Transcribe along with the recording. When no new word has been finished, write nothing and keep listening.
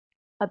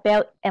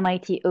about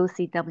MIT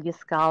OCW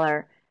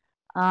Scholar.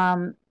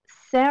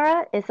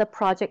 Sarah is a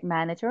project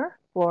manager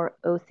for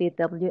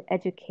OCW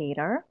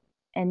Educator,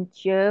 and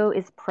Joe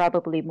is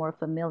probably more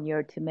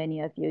familiar to many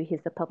of you.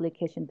 He's the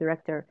publication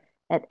director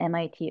at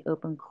MIT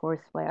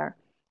OpenCourseWare,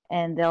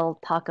 and they'll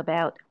talk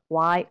about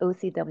why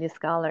OCW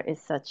Scholar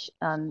is such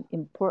an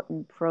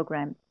important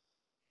program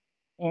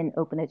in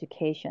open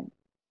education.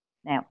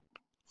 Now,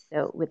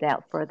 so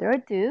without further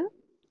ado,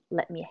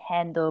 let me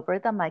hand over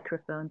the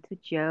microphone to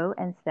Joe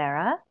and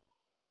Sarah.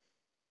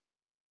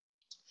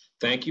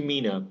 Thank you,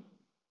 Mina.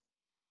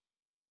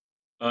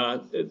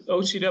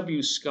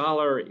 OCW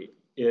Scholar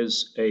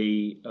is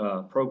a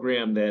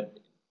program that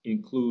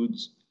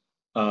includes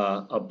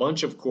a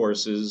bunch of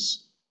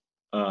courses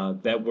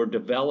that were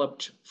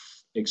developed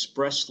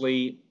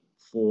expressly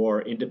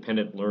for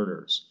independent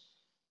learners.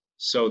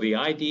 So the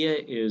idea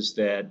is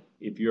that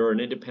if you're an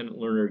independent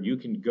learner, you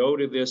can go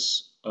to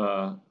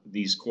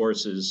these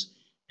courses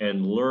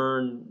and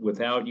learn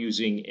without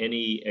using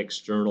any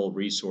external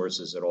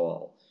resources at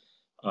all.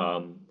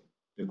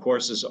 The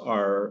courses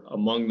are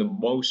among the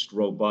most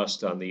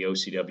robust on the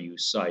OCW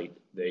site.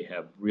 They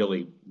have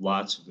really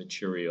lots of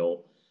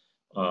material.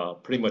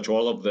 Pretty much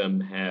all of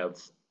them have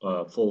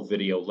full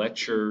video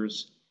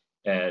lectures,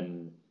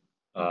 and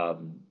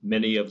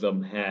many of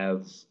them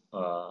have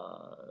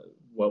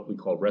what we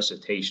call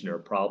recitation or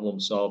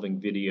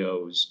problem-solving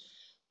videos.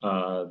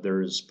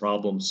 There's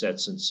problem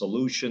sets and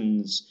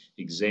solutions,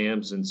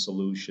 exams and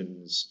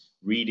solutions,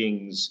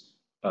 readings,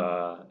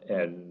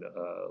 and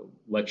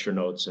lecture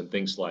notes and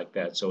things like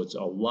that. So it's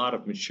a lot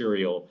of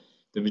material.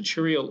 The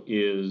material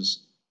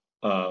is,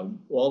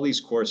 all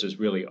these courses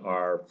really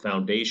are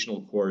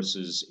foundational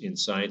courses in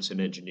science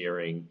and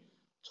engineering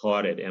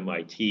taught at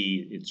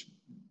MIT.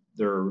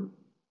 They're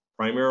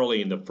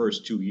primarily in the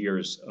first 2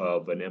 years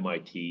of an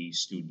MIT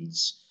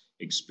student's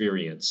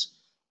experience.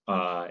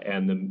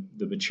 And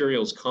the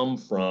materials come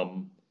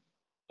from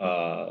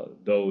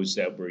those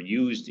that were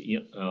used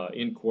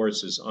in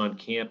courses on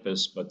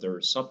campus, but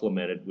they're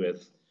supplemented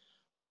with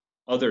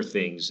other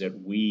things that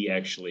we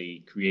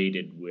actually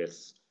created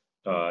with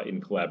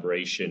in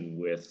collaboration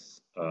with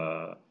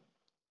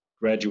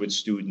graduate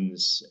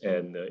students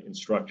and the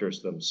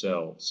instructors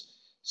themselves.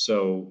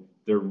 So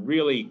they're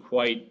really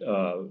quite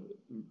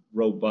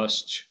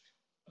robust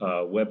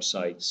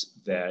websites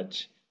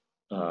that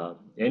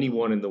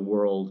anyone in the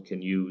world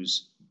can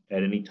use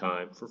at any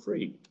time for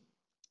free.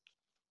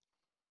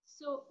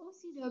 So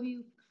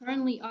OCW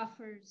currently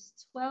offers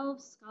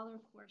 12 Scholar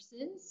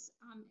courses,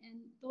 and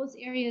those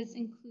areas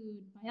include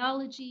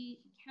biology,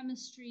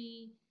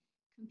 chemistry,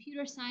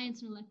 computer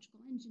science and electrical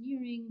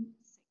engineering,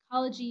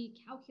 psychology,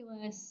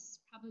 calculus,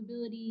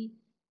 probability,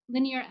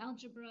 linear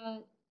algebra,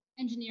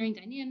 engineering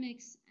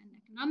dynamics, and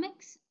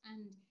economics.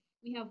 And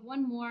we have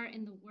one more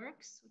in the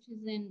works, which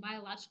is in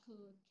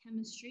biological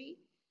chemistry.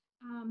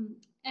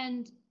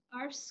 And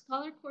our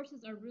Scholar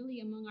courses are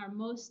really among our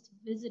most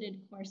visited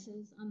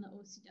courses on the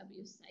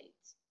OCW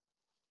site.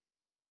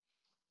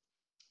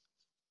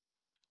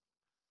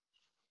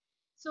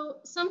 So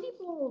some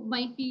people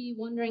might be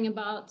wondering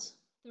about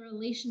the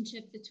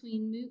relationship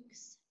between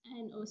MOOCs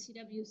and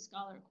OCW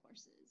Scholar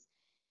courses.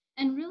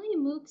 And really,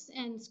 MOOCs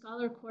and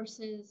Scholar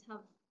courses have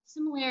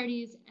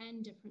similarities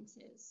and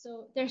differences.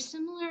 So they're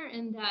similar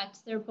in that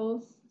they're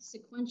both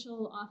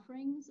sequential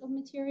offerings of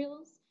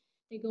materials.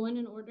 They go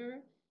in order.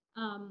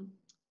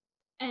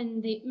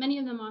 And many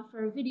of them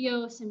offer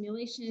video,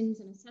 simulations,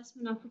 and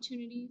assessment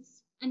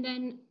opportunities. And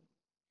then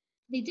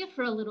they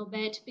differ a little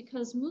bit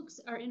because MOOCs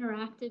are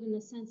interactive in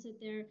the sense that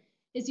there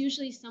is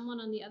usually someone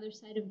on the other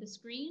side of the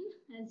screen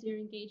as you're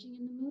engaging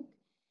in the MOOC.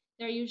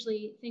 There are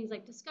usually things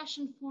like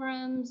discussion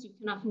forums. You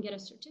can often get a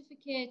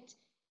certificate.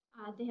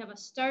 They have a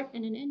start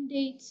and an end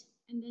date.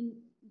 And then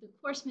the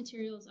course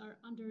materials are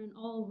under an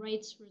all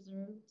rights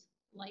reserved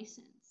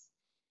license.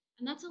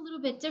 And that's a little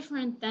bit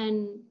different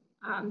than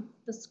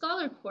the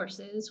Scholar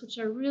courses, which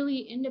are really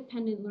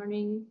independent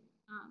learning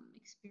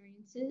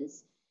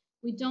experiences.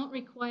 We don't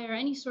require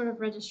any sort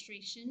of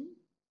registration.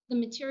 The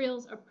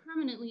materials are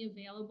permanently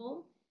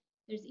available.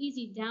 There's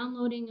easy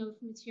downloading of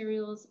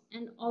materials,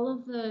 and all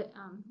of the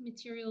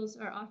materials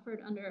are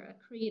offered under a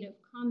Creative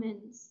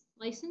Commons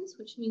license,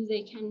 which means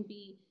they can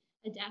be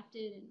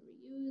adapted and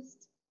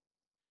reused.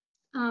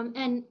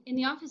 And in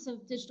the Office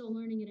of Digital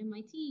Learning at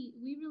MIT,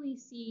 we really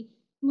see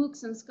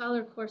MOOCs and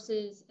Scholar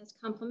courses as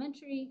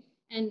complementary,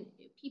 and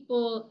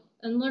people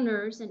and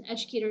learners and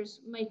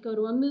educators might go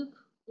to a MOOC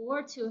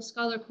or to a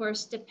Scholar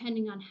course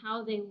depending on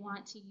how they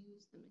want to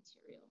use the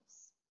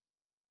materials.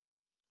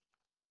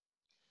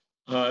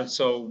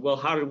 Well,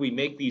 how did we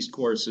make these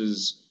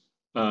courses?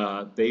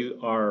 They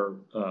are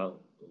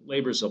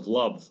labors of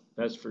love,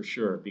 that's for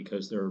sure,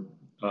 because they're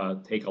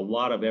take a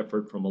lot of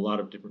effort from a lot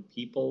of different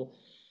people.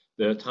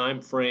 The time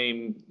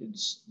frame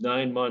is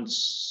 9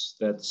 months.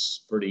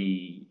 That's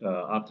pretty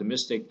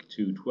optimistic,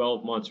 to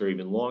 12 months or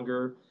even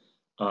longer.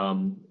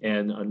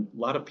 And a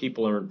lot of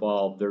people are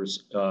involved.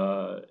 There's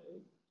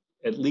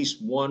at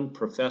least one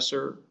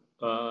professor,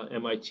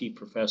 MIT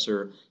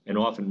professor, and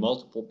often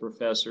multiple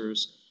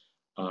professors.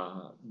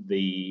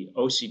 The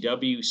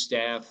OCW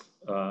staff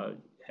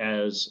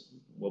has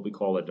what we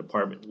call a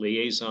department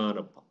liaison,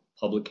 a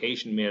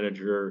publication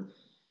manager,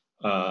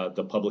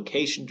 the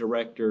publication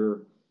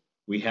director.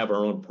 We have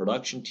our own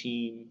production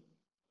team,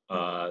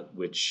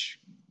 which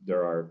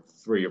there are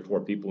 3 or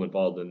 4 people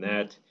involved in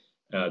that.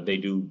 They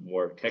do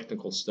more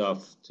technical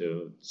stuff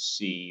to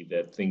see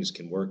that things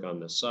can work on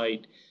the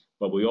site.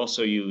 But we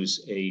also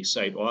use a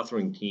site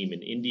authoring team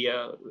in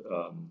India.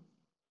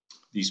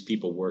 These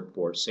people work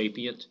for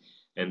Sapient,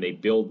 and they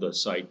build the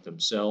site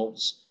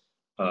themselves.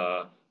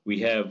 We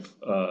have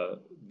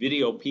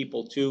video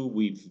people too.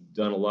 We've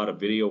done a lot of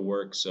video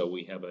work, so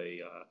we have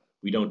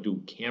we don't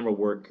do camera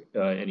work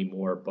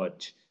anymore,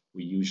 but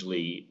we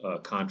usually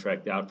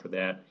contract out for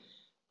that.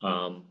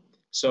 And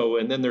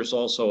then there's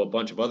also a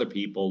bunch of other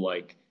people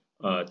like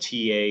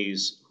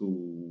TAs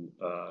who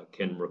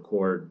can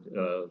record,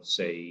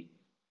 say,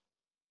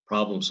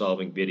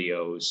 problem-solving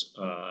videos,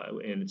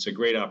 and it's a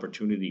great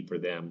opportunity for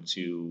them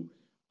to,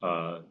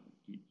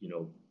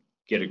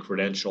 get a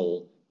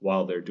credential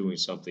while they're doing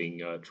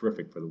something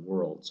terrific for the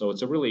world. So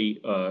it's a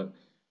really,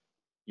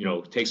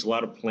 takes a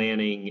lot of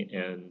planning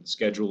and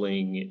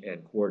scheduling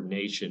and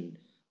coordination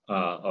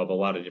of a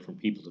lot of different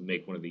people to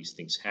make one of these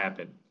things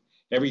happen.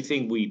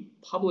 Everything we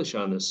publish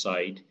on the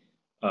site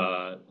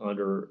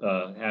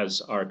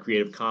has our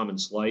Creative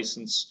Commons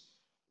license,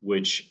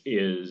 which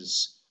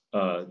is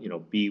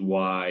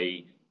BY-NC-SA,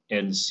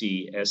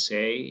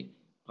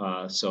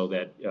 so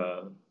that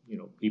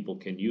people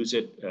can use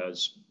it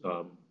as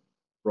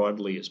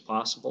broadly as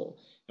possible.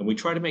 And we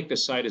try to make the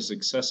site as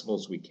accessible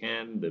as we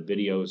can. The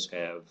videos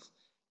have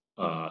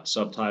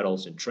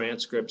subtitles and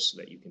transcripts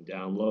that you can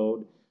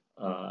download,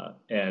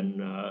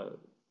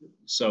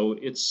 so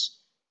it's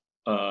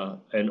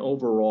an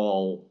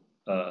overall,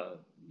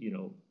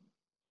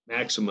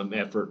 maximum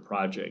effort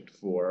project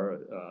for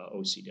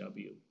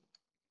OCW.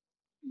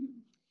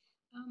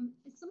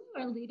 Some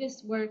of our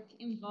latest work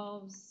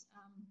involves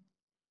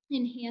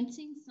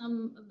enhancing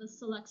some of the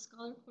Select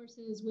Scholar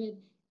courses with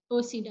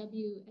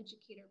OCW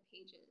educator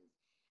pages.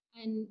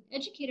 And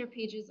educator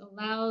pages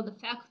allow the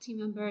faculty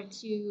member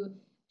to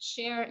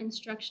share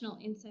instructional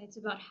insights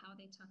about how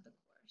they taught the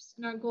course.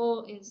 And our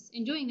goal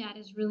in doing that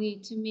is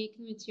really to make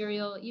the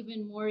material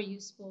even more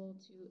useful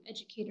to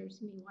educators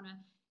who may want to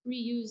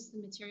reuse the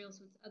materials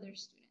with other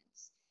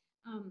students.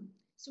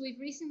 So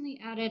we've recently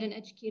added an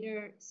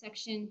educator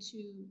section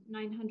to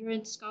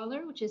 900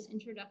 Scholar, which is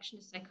Introduction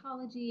to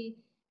Psychology,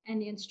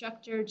 and the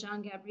instructor,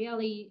 John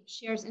Gabrielli,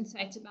 shares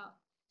insights about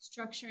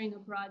structuring a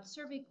broad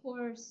survey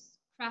course,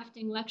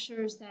 crafting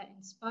lectures that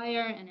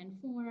inspire and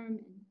inform,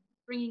 and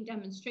bringing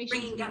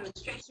demonstrations into the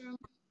classroom.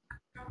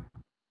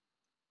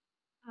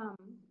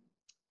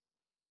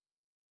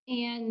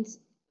 And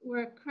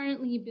we're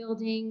currently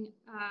building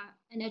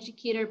an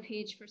educator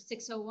page for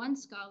 601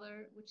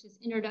 Scholar, which is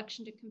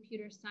Introduction to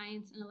Computer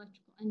Science and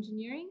Electrical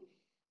Engineering.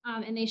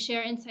 And they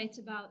share insights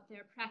about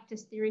their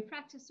practice theory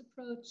practice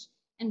approach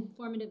and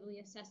formatively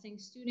assessing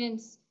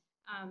students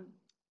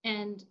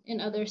and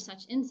other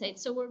such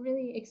insights. So we're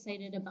really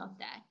excited about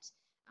that.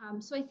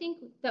 So I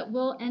think that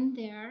we'll end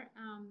there.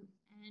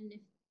 And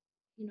if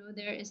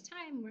there is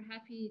time, we're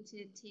happy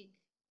to take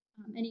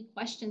any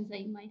questions that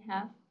you might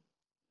have.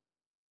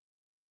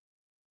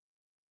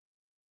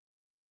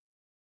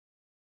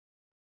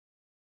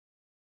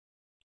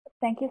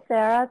 Thank you,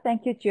 Sarah.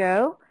 Thank you,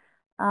 Joe.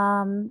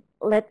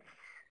 Let's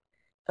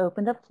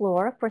open the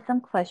floor for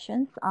some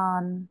questions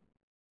on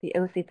the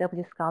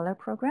OCW Scholar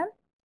program.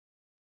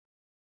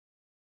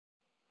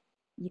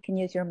 You can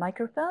use your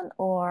microphone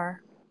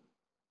or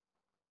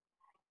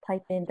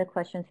type in the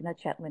questions in the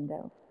chat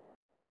window.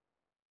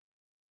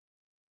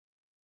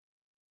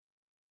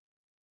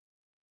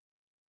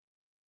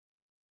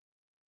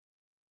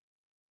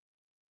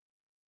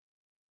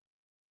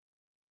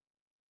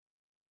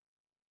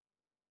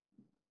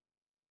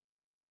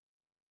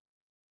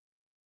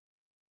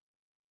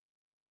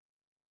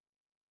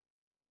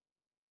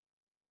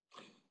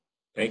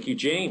 Thank you,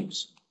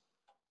 James.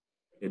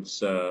 It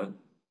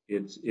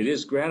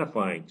is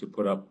gratifying to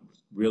put up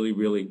really,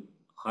 really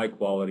high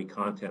quality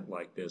content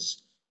like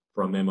this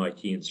from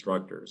MIT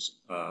instructors.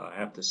 I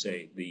have to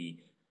say the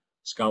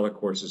Scholar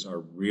courses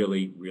are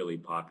really, really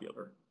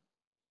popular.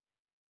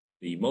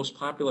 The most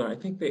popular, I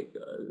think they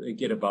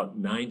get about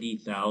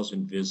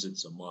 90,000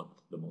 visits a month,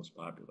 the most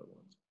popular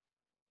ones.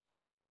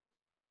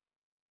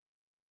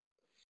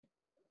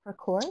 Per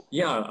course?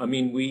 Yeah, I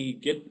mean, we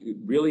get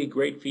really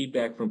great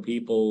feedback from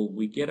people.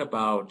 We get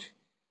about,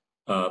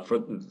 for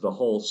the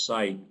whole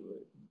site,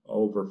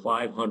 over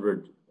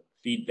 500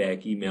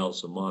 feedback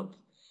emails a month.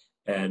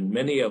 And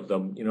many of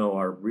them,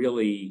 are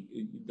really,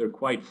 they're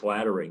quite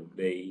flattering.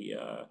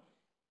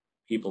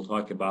 People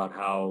talk about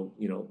how,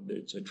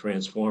 it's a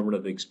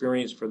transformative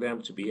experience for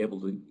them to be able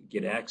to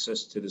get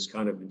access to this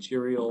kind of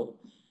material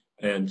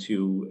and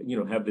to,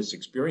 have this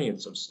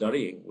experience of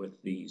studying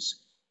with these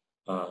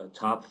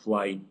top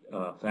flight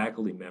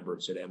faculty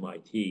members at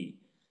MIT.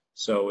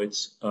 So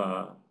it's,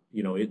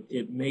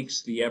 it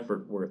makes the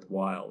effort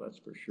worthwhile, that's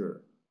for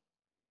sure.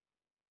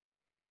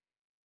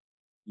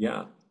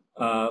 Yeah.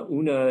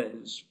 Una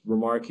is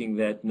remarking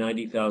that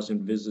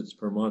 90,000 visits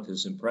per month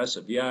is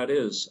impressive. Yeah, it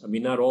is. I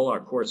mean, not all our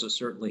courses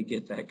certainly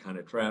get that kind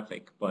of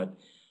traffic, but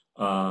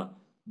uh,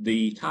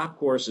 the top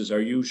courses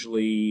are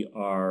usually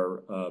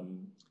our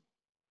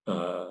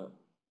uh,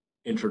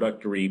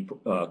 introductory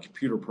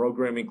computer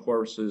programming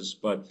courses,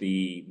 but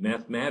the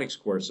mathematics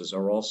courses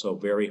are also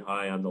very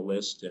high on the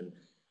list. And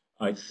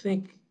I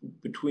think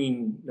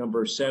between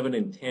number 7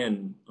 and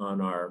 10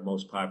 on our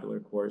most popular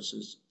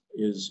courses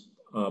is,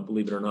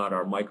 believe it or not,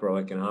 our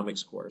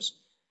microeconomics course.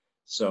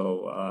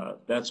 So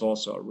that's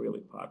also a really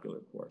popular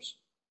course.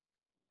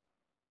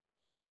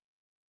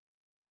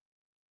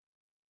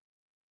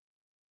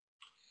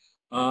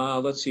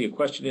 Let's see. A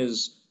question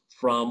is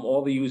from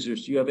all the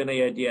users, do you have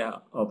any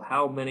idea of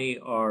how many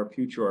are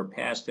future or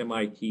past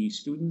MIT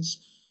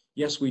students?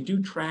 Yes, we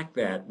do track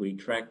that. We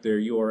track their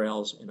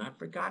URLs, and I've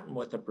forgotten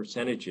what the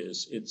percentage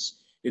is.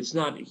 It's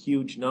not a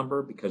huge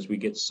number because we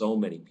get so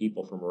many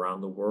people from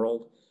around the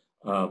world,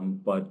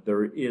 but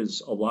there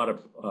is a lot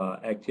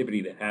of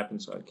activity that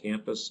happens on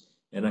campus,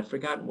 and I've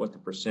forgotten what the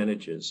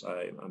percentage is.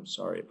 I'm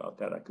sorry about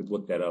that. I could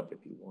look that up if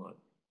you want.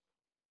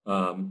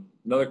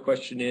 Another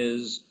question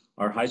is,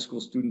 are high school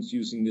students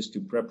using this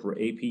to prep for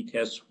AP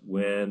tests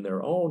when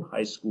their own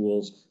high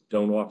schools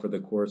don't offer the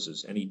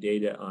courses? Any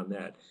data on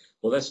that?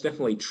 Well, that's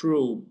definitely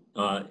true,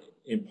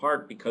 in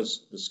part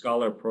because the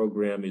Scholar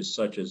program is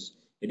such as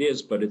it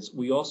is, but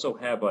we also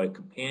have a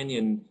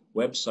companion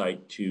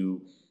website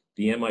to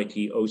the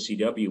MIT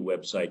OCW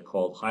website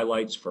called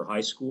Highlights for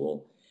High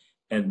School,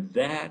 and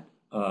that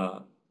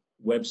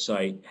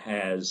website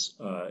has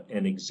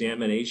an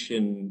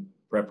examination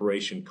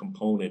preparation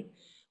component,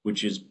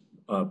 which is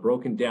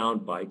broken down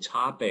by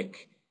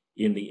topic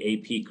in the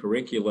AP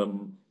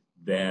curriculum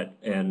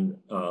and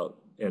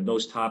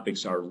those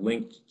topics are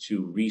linked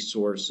to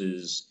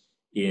resources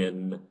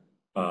in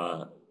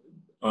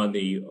on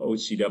the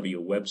OCW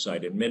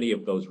website, and many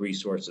of those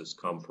resources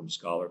come from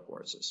Scholar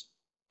courses.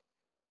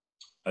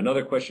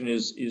 Another question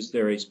is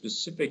there a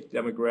specific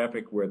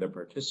demographic where the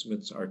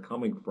participants are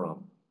coming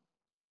from?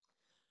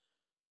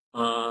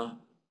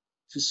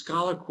 To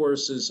Scholar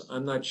courses,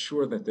 I'm not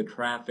sure that the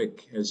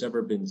traffic has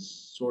ever been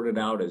sorted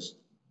out as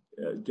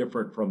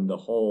different from the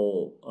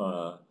whole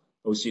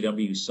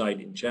OCW site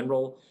in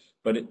general,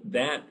 but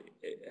that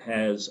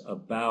has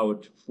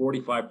about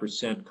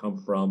 45% come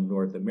from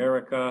North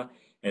America,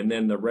 and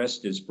then the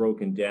rest is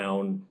broken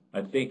down.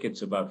 I think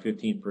it's about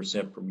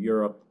 15% from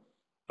Europe,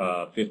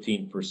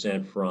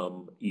 15%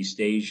 from East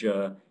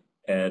Asia,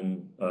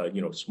 and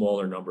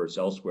smaller numbers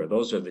elsewhere.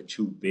 Those are the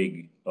two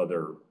big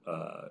other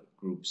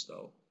groups,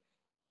 though.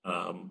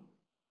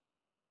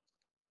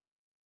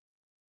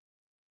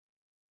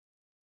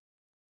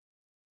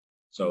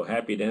 So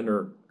happy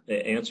to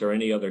answer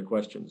any other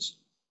questions.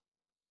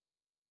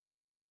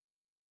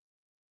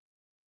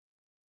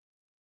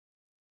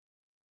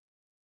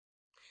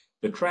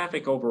 The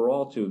traffic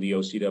overall to the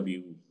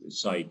OCW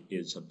site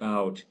is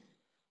about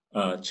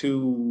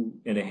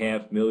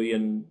 2.5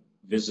 million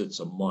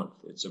visits a month.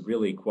 It's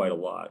really quite a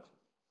lot.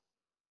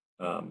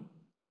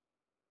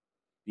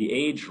 The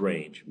age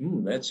range,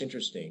 that's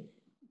interesting.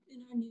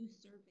 In our new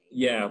survey.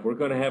 Yeah, we're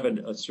going to have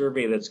a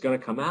survey that's going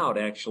to come out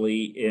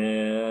actually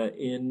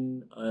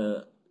in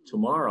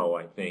tomorrow,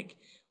 I think.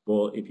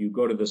 Well, if you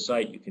go to the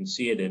site, you can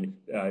see it, and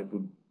it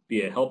would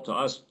be a help to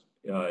us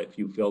if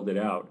you filled it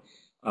out.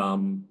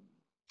 But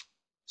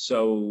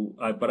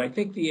I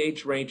think the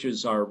age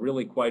ranges are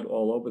really quite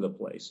all over the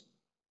place.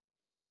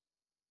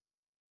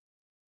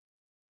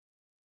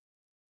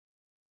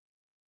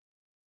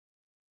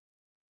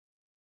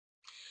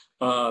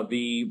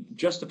 The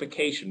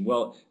justification,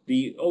 well,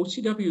 the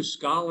OCW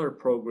Scholar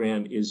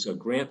program is a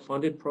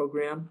grant-funded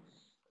program.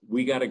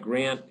 We got a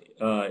grant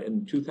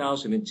in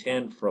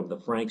 2010 from the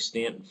Frank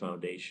Stanton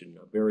Foundation,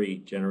 a very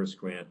generous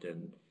grant,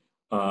 and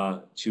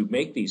to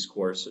make these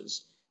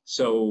courses.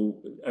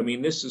 So, I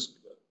mean, this is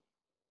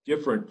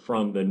different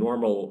from the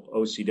normal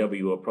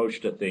OCW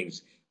approach to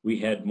things. We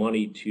had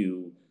money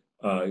to,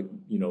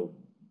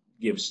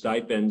 give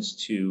stipends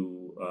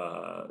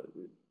to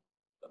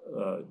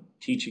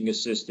teaching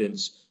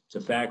assistants,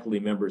 to faculty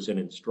members and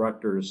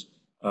instructors.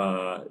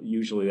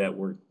 Usually that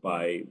worked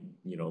by,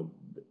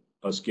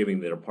 us giving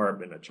the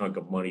department a chunk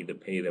of money to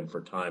pay them for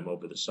time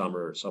over the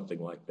summer or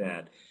something like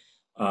that.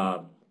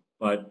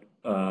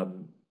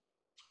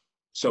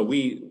 So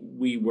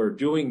we were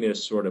doing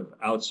this sort of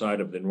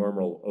outside of the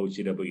normal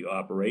OCW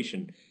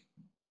operation.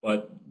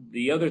 But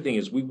the other thing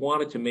is we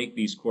wanted to make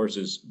these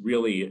courses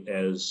really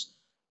as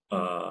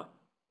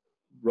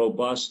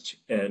robust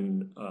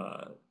and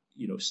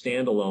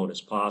standalone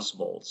as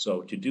possible.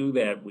 So to do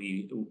that,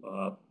 we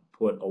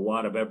put a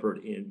lot of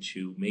effort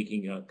into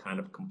making a kind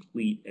of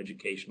complete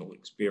educational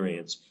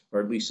experience, or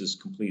at least as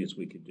complete as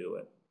we could do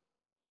it.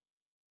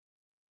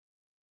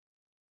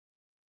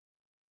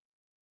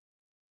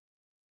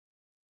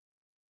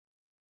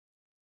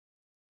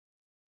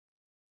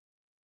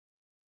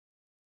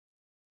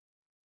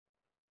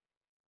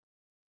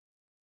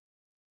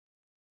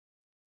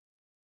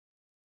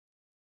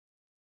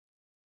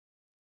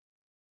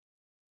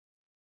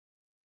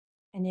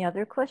 Any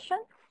other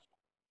questions?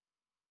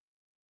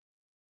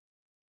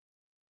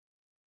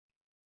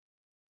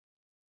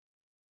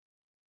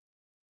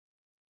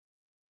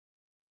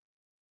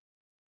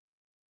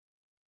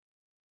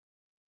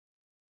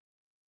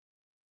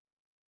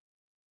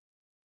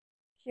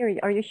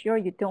 Sherry, are you sure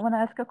you don't want to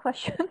ask a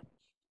question?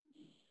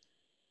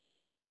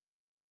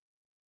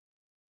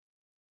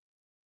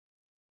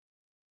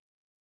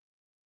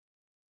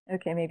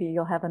 Okay, maybe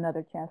you'll have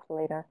another chance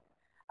later.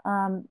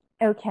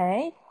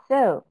 Okay,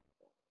 so,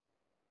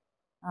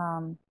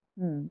 um,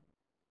 hmm.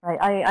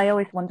 I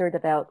always wondered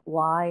about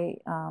why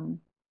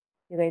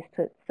you guys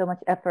put so much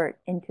effort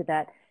into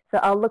that. So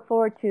I'll look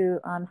forward to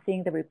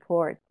seeing the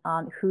report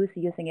on who's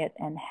using it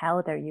and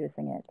how they're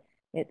using it.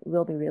 It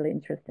will be really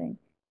interesting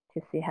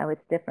to see how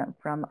it's different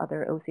from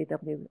other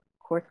OCW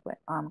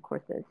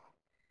courses.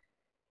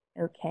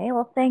 Okay,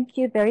 well, thank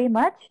you very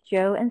much,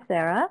 Joe and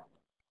Sarah.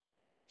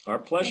 Our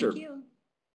pleasure. Thank you.